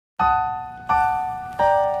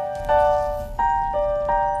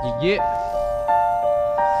Yeah,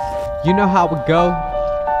 you know how it go.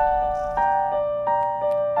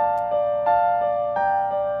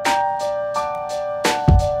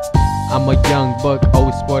 I'm a young buck,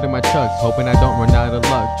 always sporting my trucks, hoping I don't run out of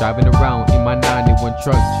luck. Driving around in my 91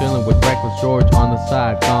 truck, chilling with reckless George on the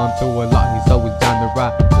side. Gone through a lot, he's always down the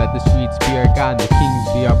ride. Let the streets be our guide, and the kings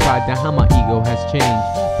be our pride. Now how my ego has changed.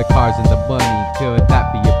 The cars and the money, could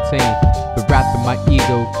that be obtained? The wrath of my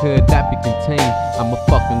ego, could that be contained? I'ma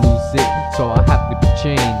fucking lose it, so I have to be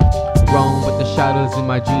chained. Roam with the shadows in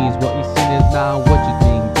my dreams. What you seen is not what you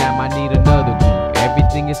think. Damn, I need another drink.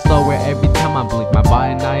 Everything is slower every time I blink. My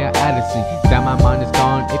body and I are at a scene. Damn, my mind is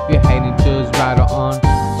gone. If you're hating, just ride on.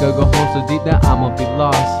 Go home so deep that I'ma be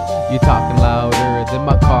lost. You're talking louder than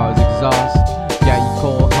my car's exhaust. Yeah, you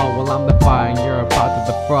cold hoe, well I'm the fire and you're about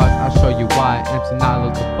to defrost. I'll show you why MC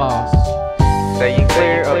Nilo's the boss. Staying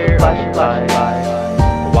clear of the flashing lights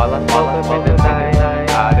while I smoke them in the night.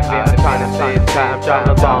 Out of here, I'm trying to save time, trying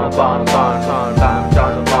to burn, time, trying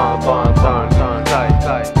to burn,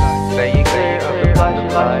 tight. Staying clear of the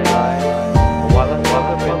flashing lights while I smoke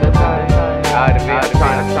them in the night. Out of here, I'm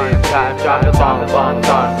trying to save time, trying to burn, time,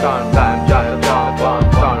 trying to burn, tight.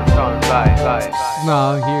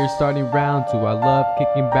 Now here starting round two. I love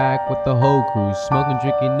kicking back with the whole crew, smoking,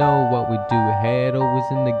 drinking, know what we do. Head always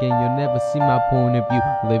in the game, you'll never see my point of view.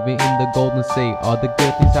 Living in the Golden State, all the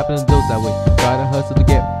good things happen to those that way. Gotta hustle to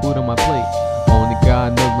get food on my plate. Only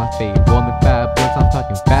God knows my fate. Rolling fat blunts, I'm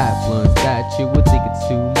talking fat blunts that you would think it's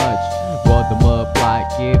too much. Roll them up like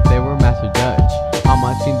if they were Master Dutch. On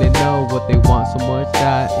my team, they know what they want so much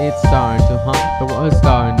that it's starting to hunt. The world's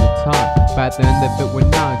starting to taunt. Back then, if it we're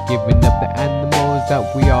not giving up the animals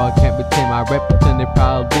that we all can't be tame. I represent it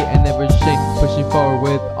proudly and never shake, pushing forward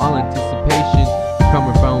with all anticipation.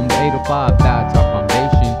 Coming from the 805, that's our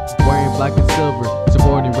foundation. Wearing black and silver,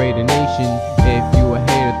 supporting Raider Nation. If you a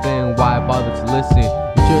hater, then why bother to listen?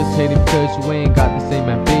 You just hate it because you ain't got the same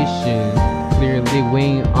ambition. Clearly,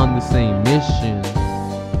 we ain't on the same mission.